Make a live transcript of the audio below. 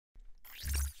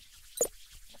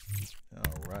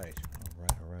right.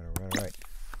 All right.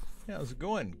 Yeah, how's it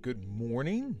going? Good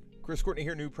morning. Chris Courtney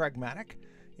here, New Pragmatic.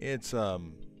 It's a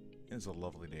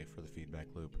lovely day for the feedback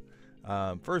loop.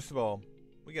 First of all,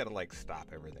 we got to stop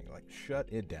everything. Shut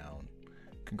it down.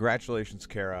 Congratulations,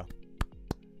 Kara.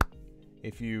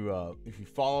 If you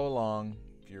follow along,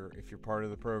 if you're part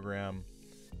of the program,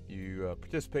 you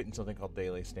participate in something called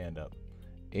Daily Stand Up.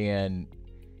 And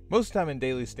most of the time in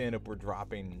Daily Stand Up, we're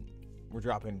dropping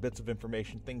bits of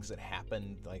information, things that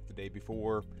happened the day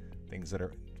before, things that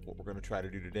are what we're going to try to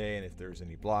do today, and if there's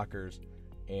any blockers.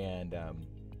 And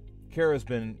Kara's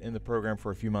been in the program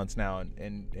for a few months now,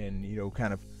 and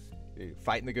kind of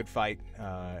fighting the good fight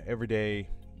every day,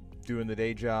 doing the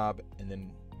day job, and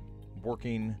then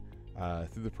working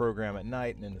through the program at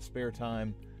night and in the spare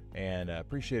time. And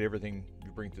appreciate everything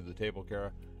you bring to the table,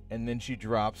 Kara. And then she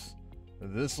drops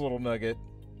this little nugget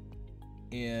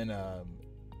in.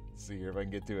 Let's see here if I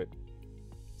can get to it.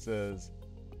 It says,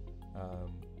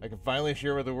 I can finally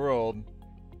share with the world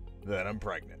that I'm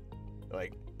pregnant.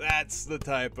 That's the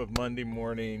type of Monday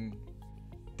morning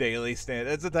daily stand.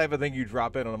 That's the type of thing you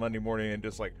drop in on a Monday morning and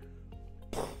just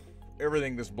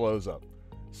everything just blows up.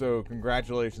 So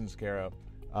congratulations, Kara.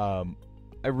 I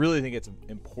really think it's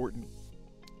important.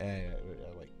 And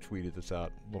I tweeted this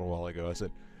out a little while ago. I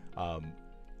said,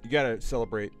 you got to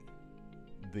celebrate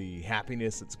the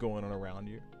happiness that's going on around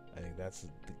you. I think that's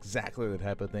exactly the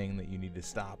type of thing that you need to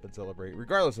stop and celebrate,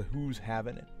 regardless of who's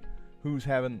having it, who's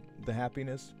having the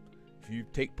happiness. If you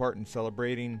take part in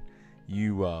celebrating,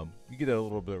 you get a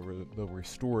little bit of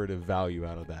restorative value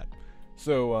out of that.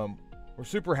 So we're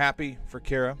super happy for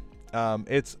Kara.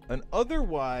 It's an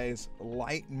otherwise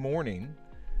light morning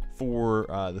for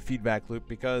the feedback loop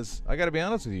because I got to be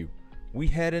honest with you, we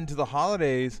head into the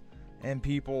holidays and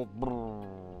people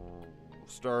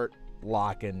start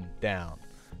locking down.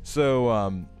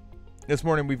 So this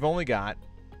morning we've only got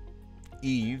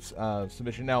Eve's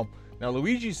submission. Now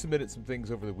Luigi submitted some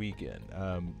things over the weekend.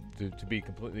 To be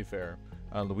completely fair,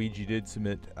 Luigi did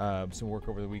submit some work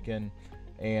over the weekend,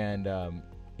 and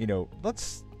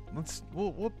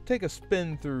we'll take a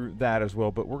spin through that as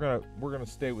well. But we're gonna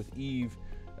stay with Eve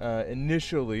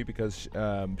initially because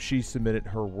she submitted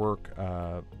her work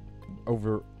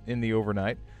over in the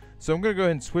overnight. So I'm going to go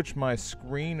ahead and switch my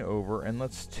screen over, and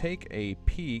let's take a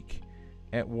peek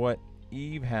at what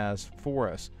Eve has for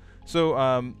us. So,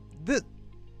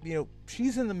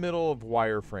 she's in the middle of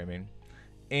wireframing,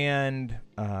 and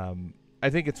I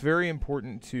think it's very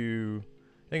important to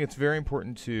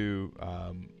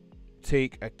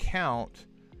take account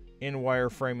in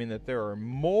wireframing that there are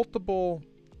multiple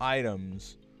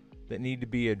items that need to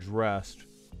be addressed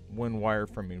when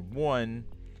wireframing. One,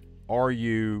 are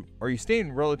you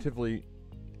staying relatively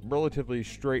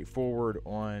straightforward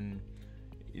on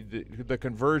the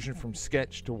conversion from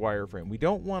sketch to wireframe? We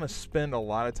don't want to spend a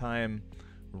lot of time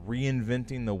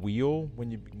reinventing the wheel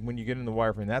when you get in the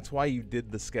wireframe. That's why you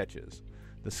did the sketches.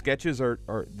 The sketches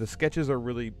are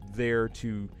really there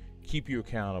to keep you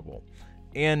accountable,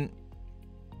 and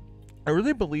I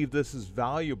really believe this is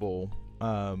valuable.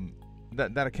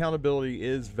 That accountability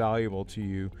is valuable to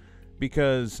you.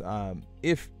 Because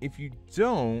if you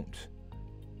don't,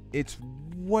 it's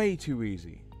way too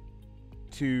easy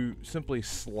to simply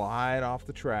slide off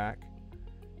the track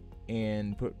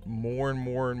and put more and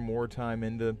more time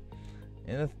into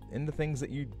things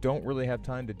that you don't really have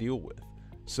time to deal with.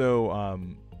 So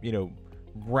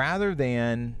rather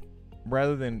than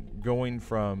going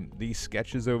from these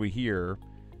sketches over here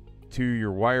to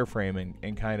your wireframe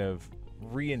and kind of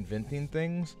reinventing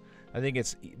things, I think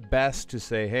it's best to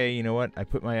say, hey, you know what? I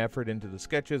put my effort into the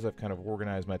sketches. I've kind of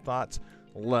organized my thoughts.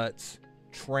 Let's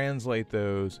translate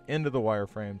those into the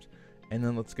wireframes, and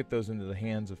then let's get those into the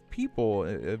hands of people,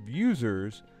 of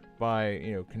users,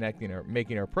 by connecting or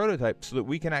making our prototype so that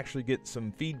we can actually get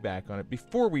some feedback on it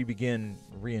before we begin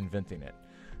reinventing it.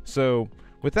 So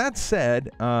with that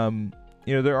said,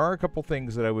 there are a couple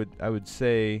things that I would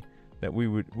say that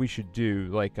we should do.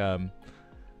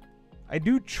 I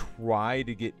do try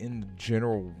to get in the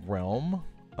general realm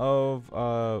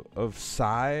of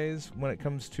size when it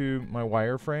comes to my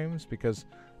wireframes, because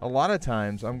a lot of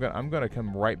times I'm gonna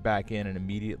come right back in and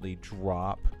immediately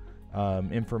drop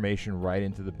information right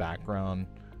into the background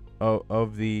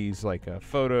of these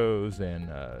photos and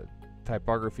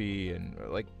typography, and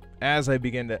as I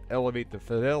begin to elevate the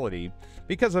fidelity,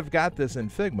 because I've got this in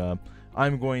Figma,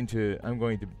 I'm going to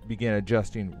begin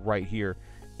adjusting right here.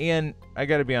 And I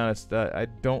got to be honest, I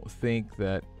don't think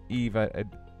that Eve, I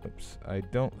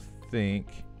don't think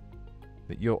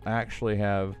that you'll actually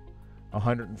have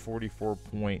 144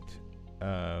 point,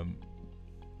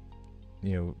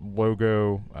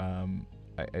 logo.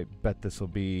 I bet this will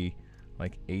be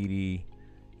like 80,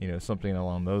 something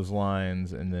along those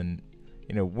lines. And then,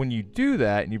 when you do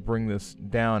that and you bring this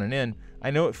down and in,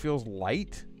 I know it feels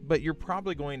light, but you're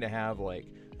probably going to have like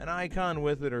an icon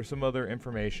with it or some other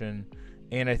information.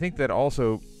 And I think that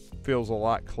also feels a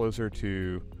lot closer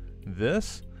to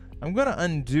this. I'm going to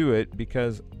undo it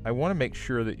because I want to make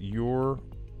sure that you're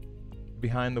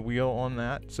behind the wheel on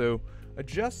that. So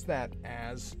adjust that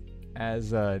as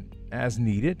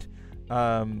needed.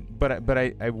 But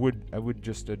I would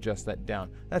just adjust that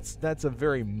down. That's a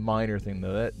very minor thing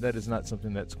though. That is not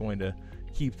something that's going to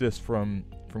keep this from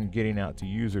getting out to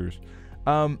users.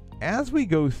 As we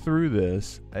go through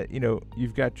this,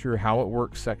 you've got your how it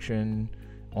works section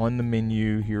on the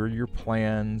menu. Here are your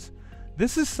plans.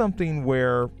 This is something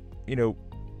where,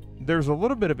 there's a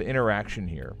little bit of interaction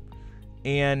here.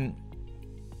 And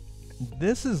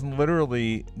this is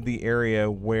literally the area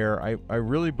where I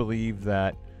really believe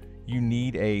that you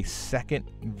need a second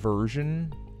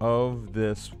version of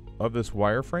this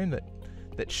wireframe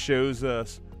that shows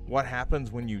us what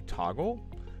happens when you toggle.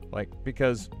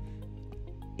 Because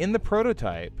in the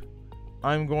prototype,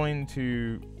 I'm going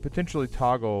to potentially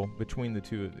toggle between the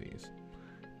two of these.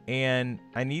 And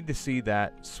I need to see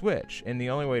that switch. And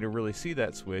the only way to really see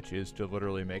that switch is to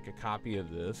literally make a copy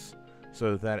of this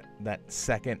so that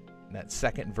second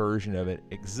version of it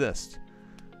exists.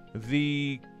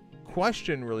 The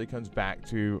question really comes back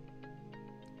to,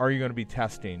 are you going to be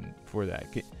testing for that?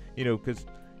 Because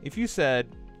if you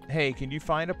said, hey, can you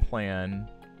find a plan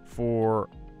for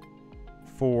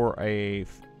a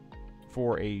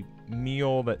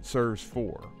meal that serves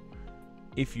 4?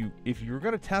 If you were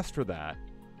going to test for that,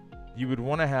 you would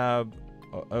want to have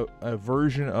a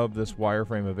version of this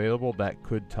wireframe available that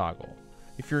could toggle.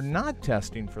 If you're not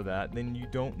testing for that, then you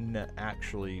don't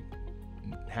actually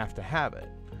have to have it.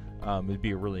 It'd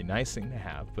be a really nice thing to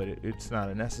have, but it's not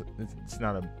a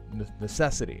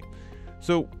necessity.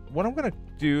 So what I'm going to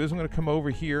do is I'm going to come over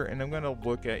here and I'm going to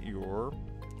look at your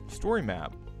story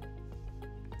map.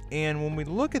 And when we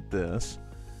look at this,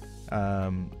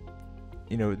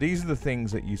 these are the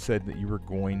things that you said that you were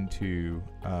going to.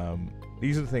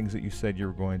 These are the things that you said you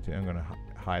were going to. I'm going to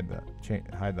hide the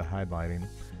highlighting.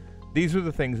 These are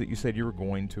the things that you said you were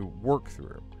going to work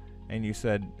through. And you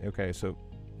said, okay, so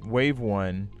wave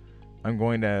 1, I'm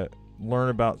going to learn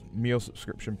about meal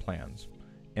subscription plans.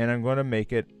 And I'm going to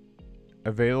make it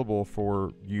available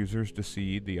for users to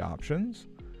see the options,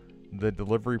 the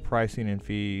delivery pricing and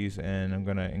fees, and I'm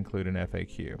going to include an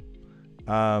FAQ.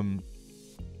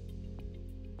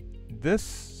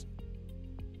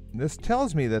 This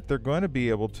tells me that they're going to be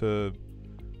able to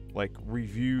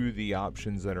review the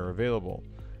options that are available.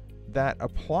 That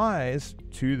applies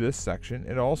to this section.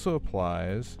 It also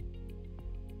applies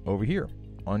over here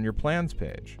on your plans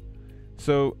page.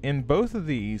 So in both of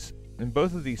these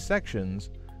sections,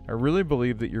 I really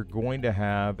believe that you're going to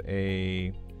have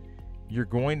a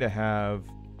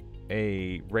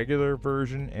regular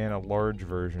version and a large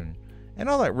version. And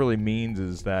all that really means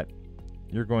is that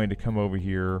you're going to come over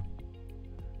here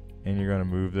and you're going to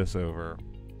move this over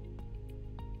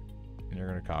and you're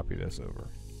going to copy this over.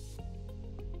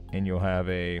 And you'll have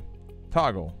a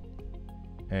toggle,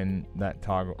 and that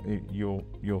toggle you'll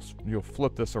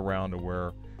flip this around to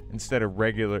where instead of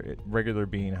regular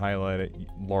being highlighted,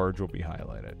 large will be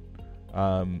highlighted.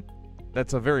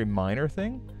 That's a very minor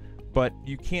thing, but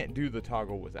you can't do the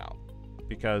toggle without,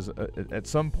 because at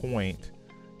some point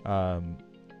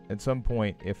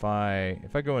if I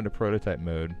go into prototype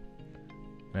mode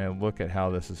and I look at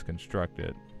how this is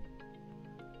constructed,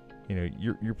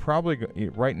 you're probably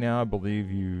right now I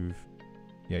believe you've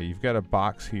got a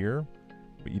box here,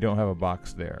 but you don't have a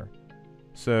box there.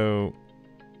 So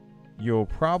you'll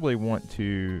probably want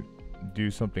to do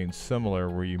something similar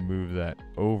where you move that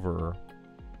over.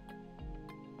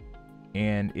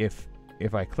 And if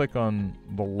I click on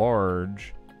the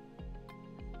large,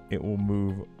 it will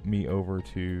move me over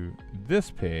to this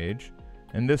page,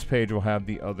 and this page will have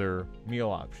the other meal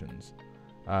options.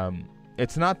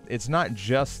 It's not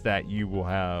just that you will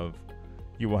have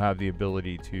the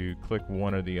ability to click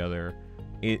one or the other.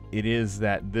 It is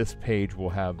that this page will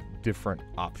have different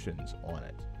options on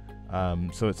it.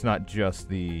 So it's not just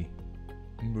the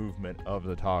movement of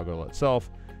the toggle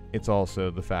itself. It's also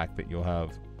the fact that you'll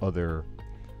have other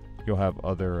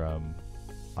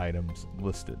items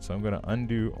listed. So I'm going to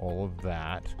undo all of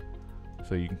that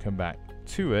so you can come back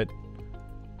to it.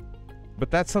 But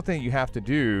that's something that you have to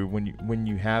do when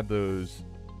you have the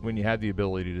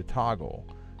ability to toggle.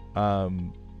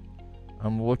 I'm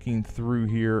looking through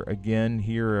here again.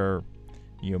 Here are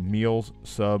meals,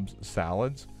 subs,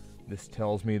 salads. This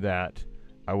tells me that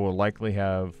I will likely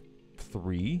have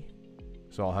 3.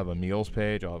 So I'll have a meals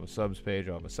page, I'll have a subs page,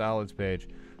 I'll have a salads page,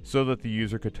 so that the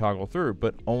user could toggle through.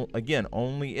 But again,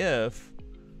 only if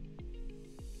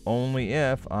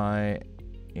I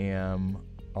am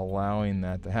allowing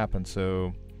that to happen.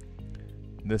 So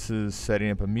this is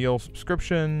setting up a meal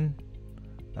subscription.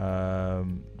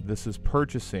 This is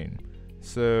purchasing.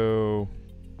 So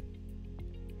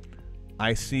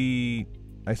I see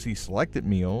selected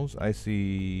meals. I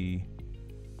see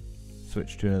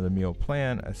switch to another meal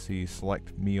plan. I see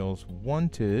select meals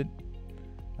wanted.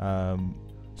 So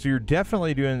you're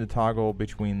definitely doing the toggle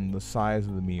between the size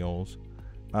of the meals.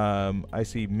 I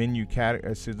see menu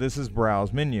category. So this is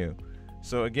browse menu.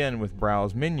 So again, with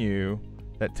browse menu,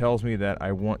 that tells me that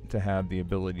I want to have the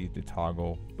ability to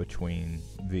toggle between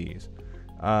these.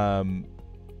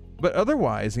 But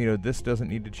otherwise, this doesn't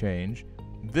need to change.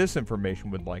 This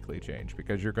information would likely change,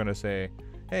 because you're going to say,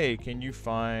 hey, can you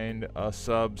find a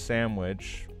sub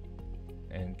sandwich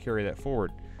and carry that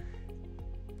forward?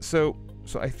 So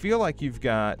I feel like you've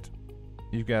got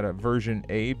a version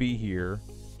AB here,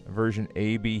 a version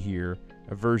AB here,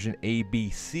 a version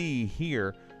ABC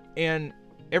here, and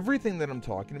everything that I'm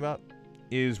talking about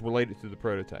is related to the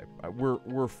prototype.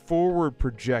 We're forward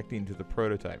projecting to the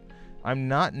prototype. I'm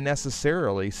not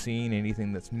necessarily seeing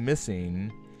anything that's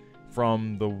missing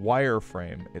from the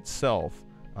wireframe itself,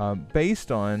 based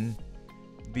on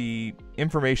the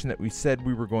information that we said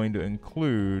we were going to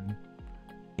include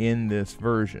in this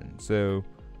version. So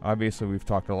obviously we've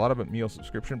talked a lot about meal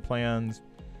subscription plans.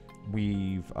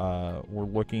 We're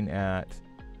looking at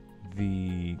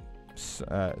the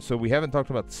so we haven't talked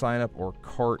about sign up or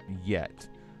cart yet.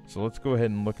 So let's go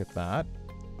ahead and look at that.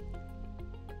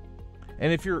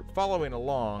 And if you're following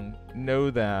along, know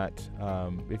that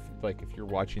if you're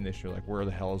watching this, you're like, where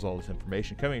the hell is all this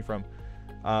information coming from?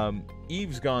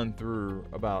 Eve's gone through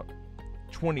about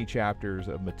 20 chapters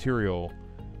of material,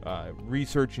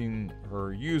 researching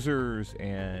her users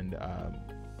and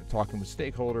talking with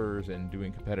stakeholders and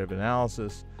doing competitive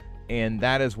analysis, and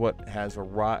that is what has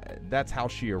arrived. That's how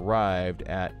she arrived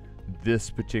at this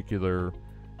particular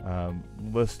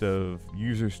list of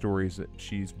user stories that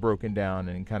she's broken down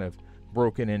and kind of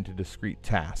broken into discrete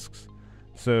tasks.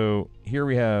 So here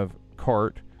we have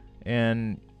cart,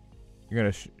 and you're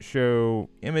going to show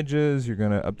images, you're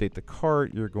going to update the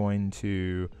cart, you're going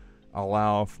to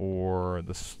allow for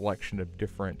the selection of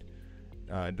different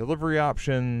delivery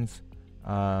options,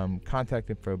 contact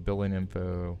info, billing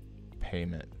info,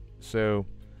 payment. So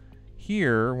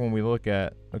here, when we look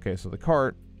at, so the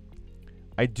cart,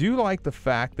 I do like the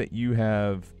fact that you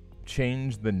have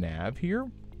changed the nav here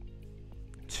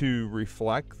to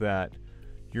reflect that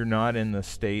you're not in the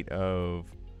state of,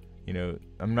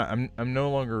 I'm no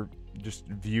longer just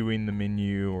viewing the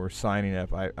menu or signing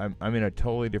up. I'm in a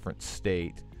totally different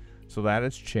state. So that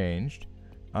has changed.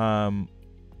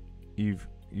 You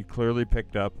clearly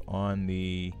picked up on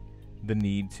the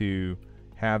need to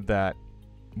have that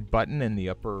button in the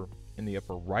upper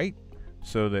right,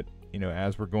 so that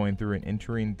as we're going through and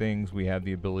entering things, we have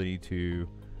the ability to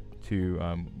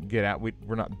get out.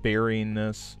 We're not burying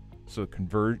this, so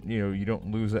convert. You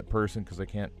don't lose that person because I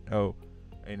can't.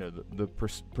 The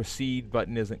proceed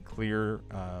button isn't clear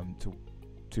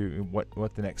to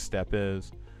what the next step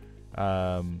is.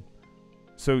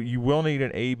 So you will need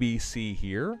an ABC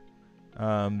here.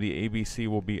 The ABC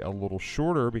will be a little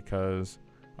shorter because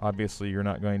obviously you're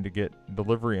not going to get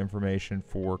delivery information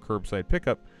for curbside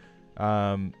pickup.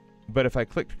 But if I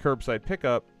clicked curbside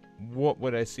pickup, what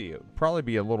would I see? It would probably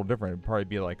be a little different. It would probably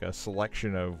be like a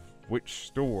selection of which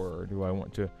store do I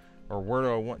want to, or where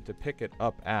do I want to pick it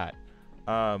up at.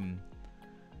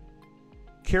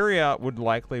 Carryout would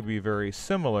likely be very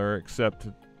similar, except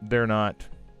they're not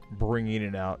bringing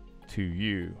it out to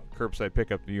you. Curbside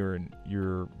pickup,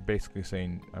 you're basically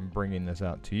saying, I'm bringing this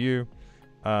out to you.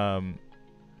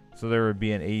 So there would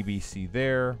be an ABC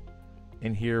there.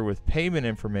 And here with payment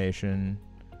information,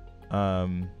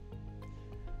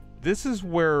 this is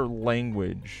where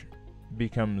language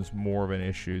becomes more of an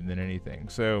issue than anything.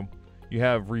 So you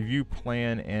have review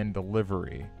plan and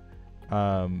delivery.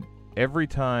 Every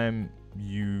time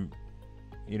you're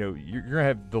gonna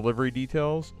have delivery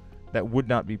details that would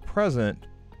not be present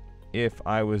if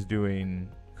I was doing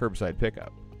curbside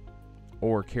pickup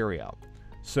or carryout.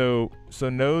 So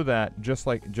know that just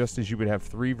as you would have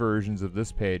 3 versions of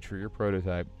this page for your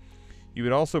prototype, you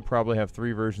would also probably have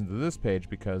 3 versions of this page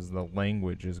because the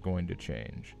language is going to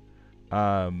change.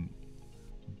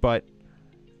 But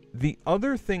the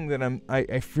other thing that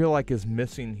I feel like is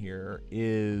missing here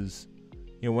is,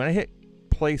 when I hit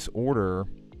place order,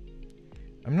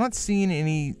 I'm not seeing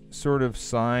any sort of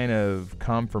sign of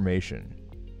confirmation.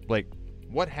 Like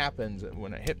what happens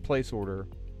when I hit place order?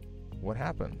 What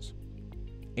happens?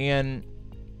 And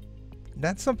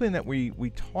that's something that we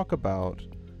talk about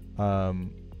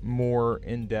more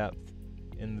in depth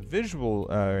in the visual,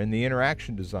 in the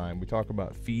interaction design. We talk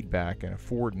about feedback and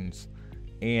affordance,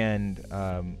 and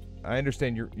I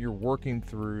understand you're working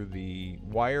through the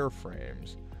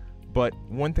wireframes, but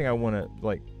one thing I want to,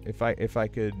 like, if I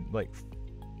could, like,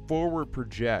 forward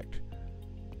project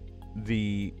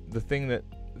the thing that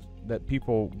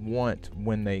people want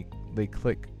when they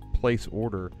click place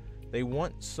order. They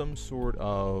want some sort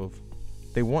of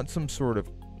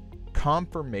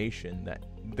confirmation that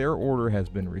their order has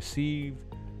been received.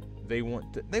 They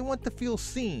want to feel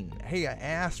seen. Hey, I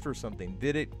asked for something.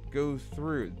 Did it go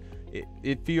through?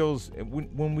 It feels,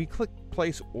 when we click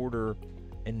place order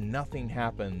and nothing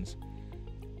happens,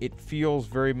 it feels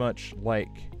very much like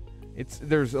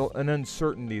there's an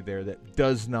uncertainty there that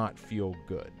does not feel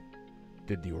good.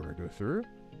 Did the order go through?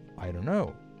 I don't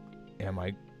know. Am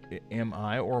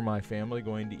I or my family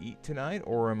going to eat tonight,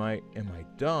 or am I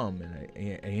dumb and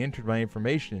I entered my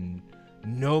information?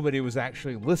 Nobody was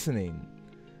actually listening.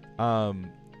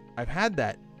 I've had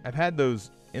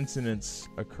those incidents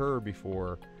occur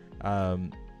before.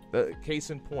 Case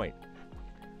in point,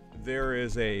 there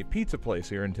is a pizza place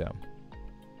here in town,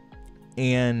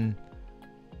 and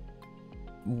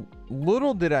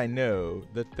little did I know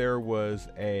that there was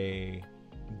a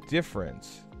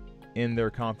difference in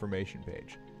their confirmation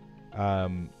page.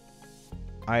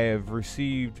 I have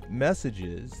received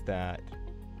messages that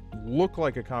look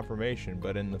like a confirmation,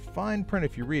 but in the fine print,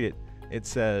 if you read it, it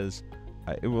says,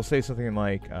 it will say something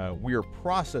like, we are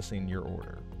processing your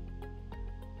order.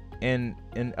 And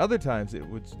other times it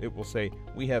will say,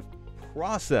 we have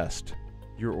processed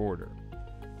your order.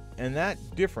 And that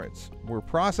difference, we're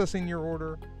processing your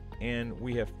order and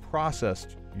we have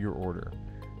processed your order,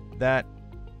 that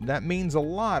means a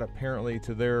lot apparently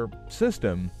to their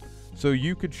system. So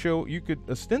you could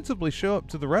ostensibly show up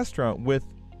to the restaurant with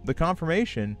the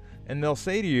confirmation, and they'll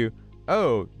say to you,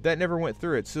 oh, that never went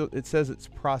through. It says it's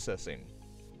processing.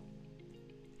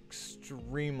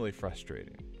 Extremely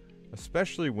frustrating,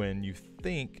 especially when you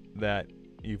think that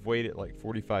you've waited like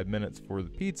 45 minutes for the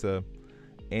pizza,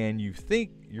 and you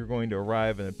think you're going to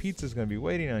arrive and the pizza's going to be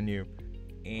waiting on you,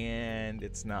 and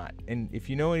it's not. And if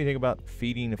you know anything about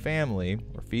feeding a family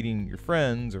or feeding your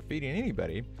friends or feeding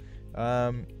anybody,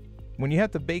 when you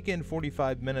have to bake in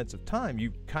 45 minutes of time,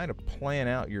 you kind of plan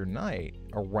out your night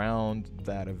around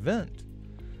that event.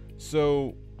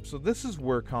 So this is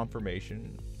where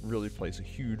confirmation really plays a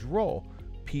huge role.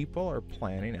 People are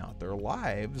planning out their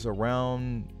lives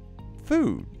around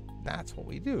food. That's what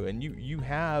we do. And you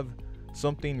have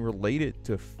something related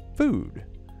to food.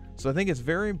 So I think it's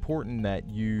very important that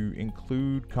you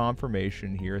include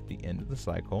confirmation here at the end of the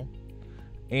cycle.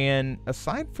 And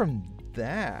aside from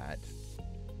that,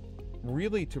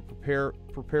 really to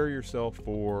prepare yourself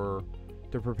for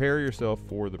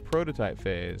the prototype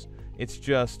phase, it's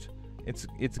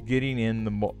getting in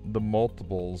the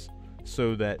multiples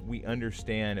so that we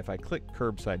understand, if I click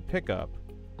curbside pickup,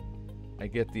 I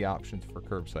get the options for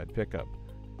curbside pickup,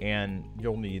 and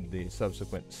you'll need the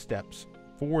subsequent steps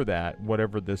for that,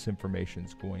 whatever this information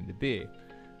is going to be.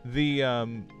 The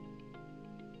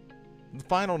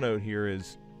final note here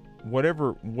is,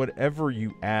 whatever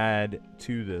you add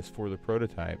to this for the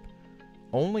prototype,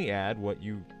 only add what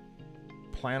you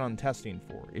plan on testing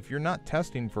for. If you're not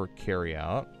testing for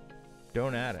carryout,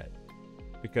 don't add it,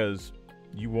 because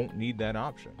you won't need that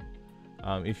option.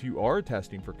 If you are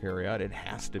testing for carryout, it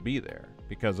has to be there,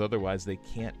 because otherwise they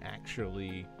can't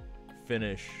actually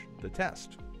finish the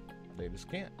test. They just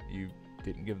can't. You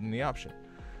didn't give them the option.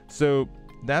 So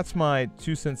that's my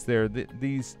 2 cents there.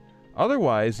 These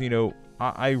otherwise,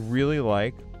 I really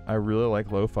like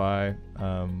lo-fi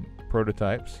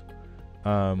prototypes,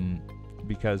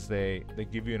 because they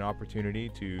give you an opportunity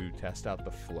to test out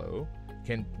the flow.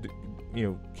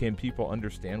 Can people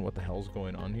understand what the hell's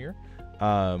going on here?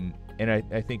 And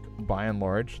I think by and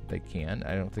large they can.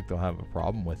 I don't think they'll have a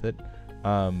problem with it.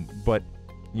 But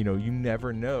you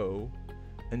never know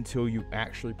until you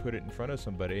actually put it in front of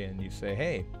somebody and you say,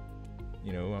 hey,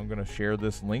 I'm going to share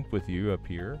this link with you up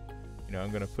here. I'm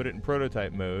going to put it in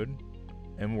prototype mode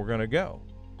and we're going to go.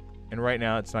 And right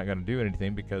now it's not going to do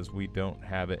anything because we don't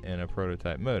have it in a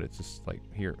prototype mode. It's just like,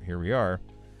 here we are.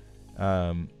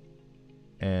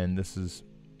 And this is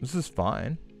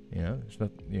fine. There's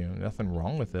nothing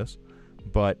wrong with this.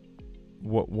 But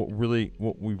what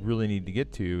we really need to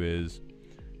get to is,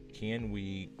 can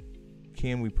we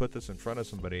put this in front of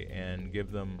somebody and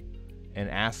give them and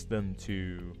ask them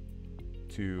to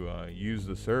use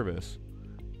the service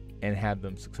and have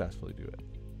them successfully do it?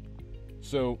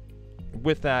 So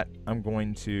with that, I'm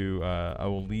going to I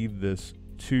will leave this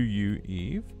to you,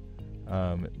 Eve.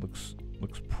 It looks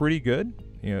pretty good.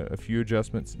 You know, a few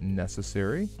adjustments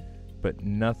necessary, but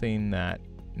nothing that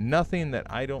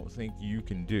I don't think you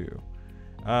can do.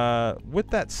 With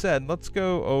that said, let's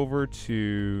go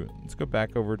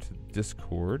back over to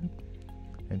Discord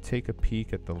and take a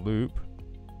peek at the loop.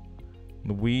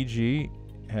 Luigi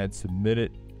had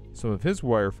submitted some of his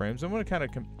wireframes. I want to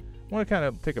kind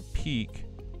of take a peek.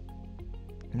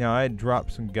 Now, I had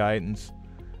dropped some guidance.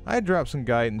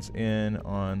 In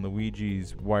on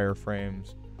Luigi's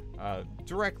wireframes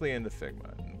directly into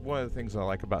Figma. One of the things I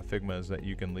like about Figma is that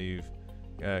you can leave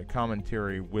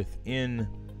commentary within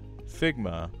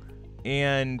Figma,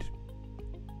 and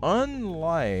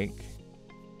unlike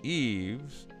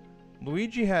Eve's,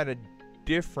 Luigi had a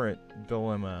different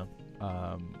dilemma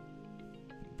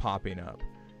popping up,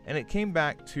 and it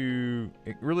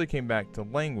really came back to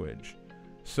language.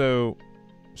 So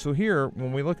here,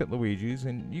 when we look at Luigi's,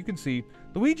 and you can see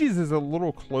Luigi's is a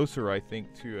little closer, I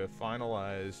think, to a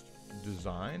finalized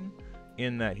design,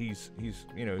 in that he's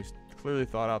clearly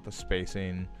thought out the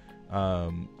spacing.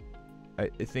 I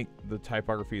think the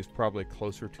typography is probably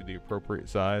closer to the appropriate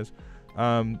size.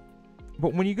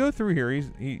 But when you go through here,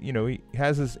 he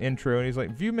has his intro, and he's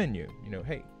like, view menu.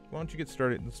 Hey, why don't you get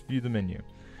started? Let's view the menu.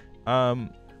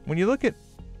 When you look at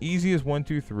easy as 1,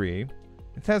 2, 3,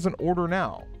 it has an order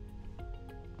now.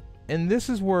 And this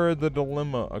is where the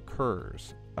dilemma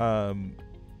occurs.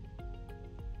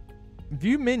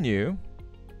 View menu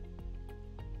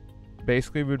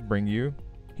basically would bring you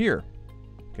here.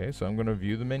 Okay, so I'm going to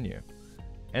view the menu.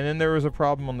 And then there was a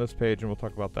problem on this page, and we'll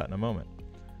talk about that in a moment.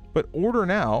 But order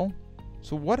now,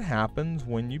 so what happens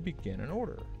when you begin an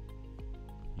order?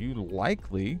 You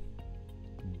likely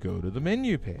go to the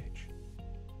menu page.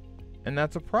 And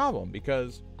that's a problem,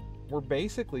 because we're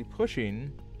basically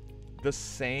pushing the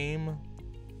same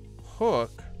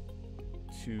hook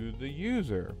to the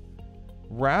user,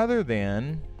 rather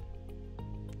than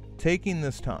taking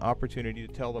this opportunity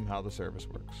to tell them how the service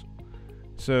works.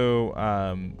 So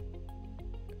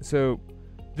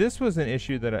this was an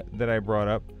issue that I brought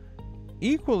up.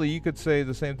 Equally, you could say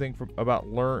the same thing about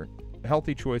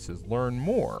healthy choices. Learn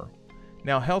more.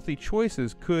 Now, healthy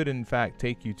choices could in fact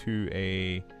take you to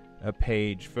a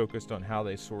page focused on how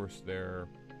they source the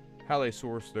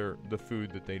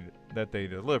food that they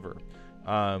deliver.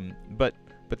 But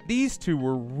these two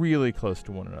were really close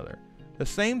to one another. The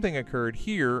same thing occurred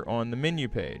here on the menu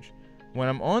page. When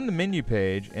I'm on the menu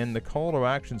page and the call to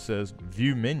action says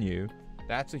view menu,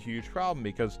 that's a huge problem,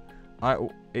 because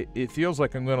it feels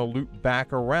like I'm going to loop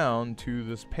back around to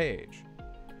this page.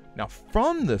 Now,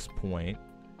 from this point,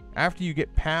 after you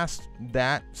get past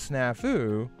that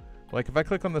snafu, like if I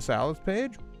click on the salads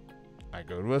page, I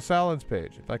go to a salads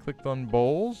page. If I clicked on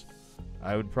bowls,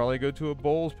 I would probably go to a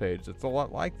bowls page. It's a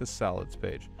lot like the salads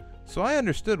page. So I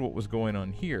understood what was going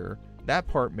on here. That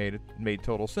part made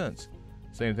total sense.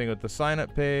 Same thing with the sign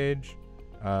up page,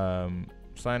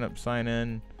 sign up, sign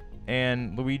in,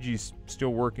 and Luigi's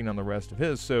still working on the rest of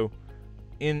his. So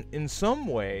in some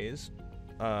ways,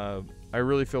 I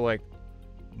really feel like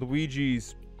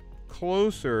Luigi's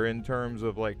closer in terms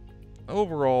of like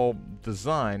overall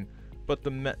design, but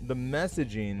the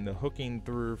messaging, the hooking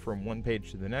through from one page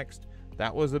to the next,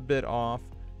 that was a bit off.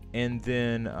 And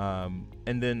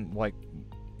then like,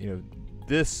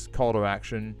 this call to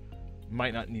action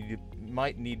might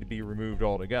need to be removed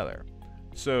altogether.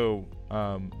 So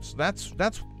that's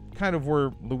kind of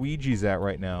where Luigi's at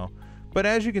right now. But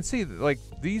as you can see, like,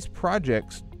 these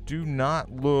projects do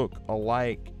not look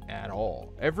alike at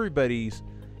all. Everybody,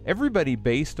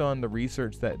 based on the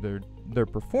research that they're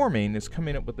performing, is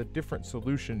coming up with a different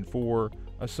solution for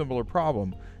a similar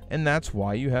problem. And that's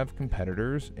why you have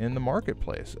competitors in the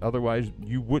marketplace. Otherwise,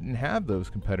 you wouldn't have those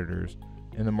competitors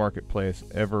in the marketplace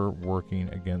ever working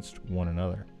against one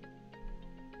another.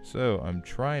 So I'm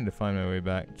trying to find my way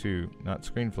back to not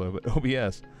ScreenFlow, but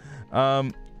OBS.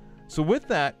 So with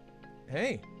that,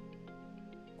 hey,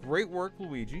 great work,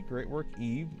 Luigi. Great work,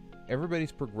 Eve.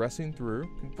 Everybody's progressing through.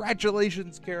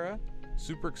 Congratulations, Kara.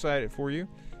 Super excited for you.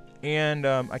 And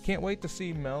I can't wait to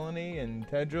see Melanie and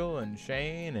Tejal and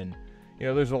Shane, and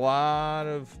there's a lot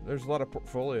of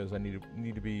portfolios I need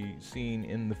to be seen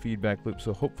in the feedback loop.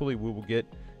 So hopefully we will get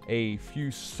a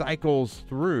few cycles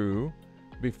through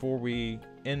before we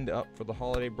end up for the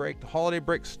holiday break. The holiday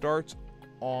break starts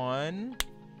on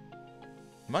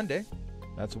Monday.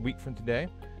 That's a week from today,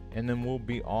 and then we'll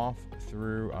be off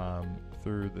through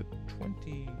the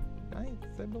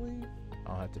 29th, I believe.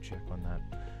 I'll have to check on that.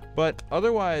 But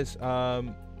otherwise,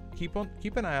 keep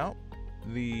an eye out.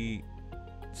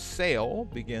 sale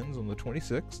begins on the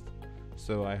 26th.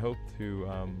 So I hope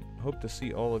to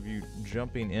see all of you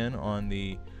jumping in on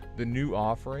the new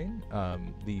offering.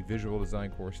 The visual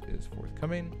design course is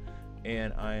forthcoming,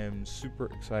 and I am super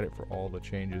excited for all the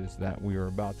changes that we are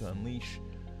about to unleash.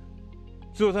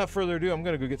 So without further ado, I'm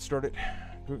going to go get started.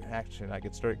 Actually, not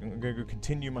get started. I'm going to go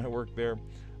continue my work there.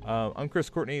 I'm Chris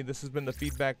Courtney. This has been the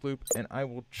Feedback Loop, and I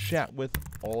will chat with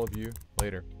all of you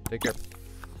later. Take care.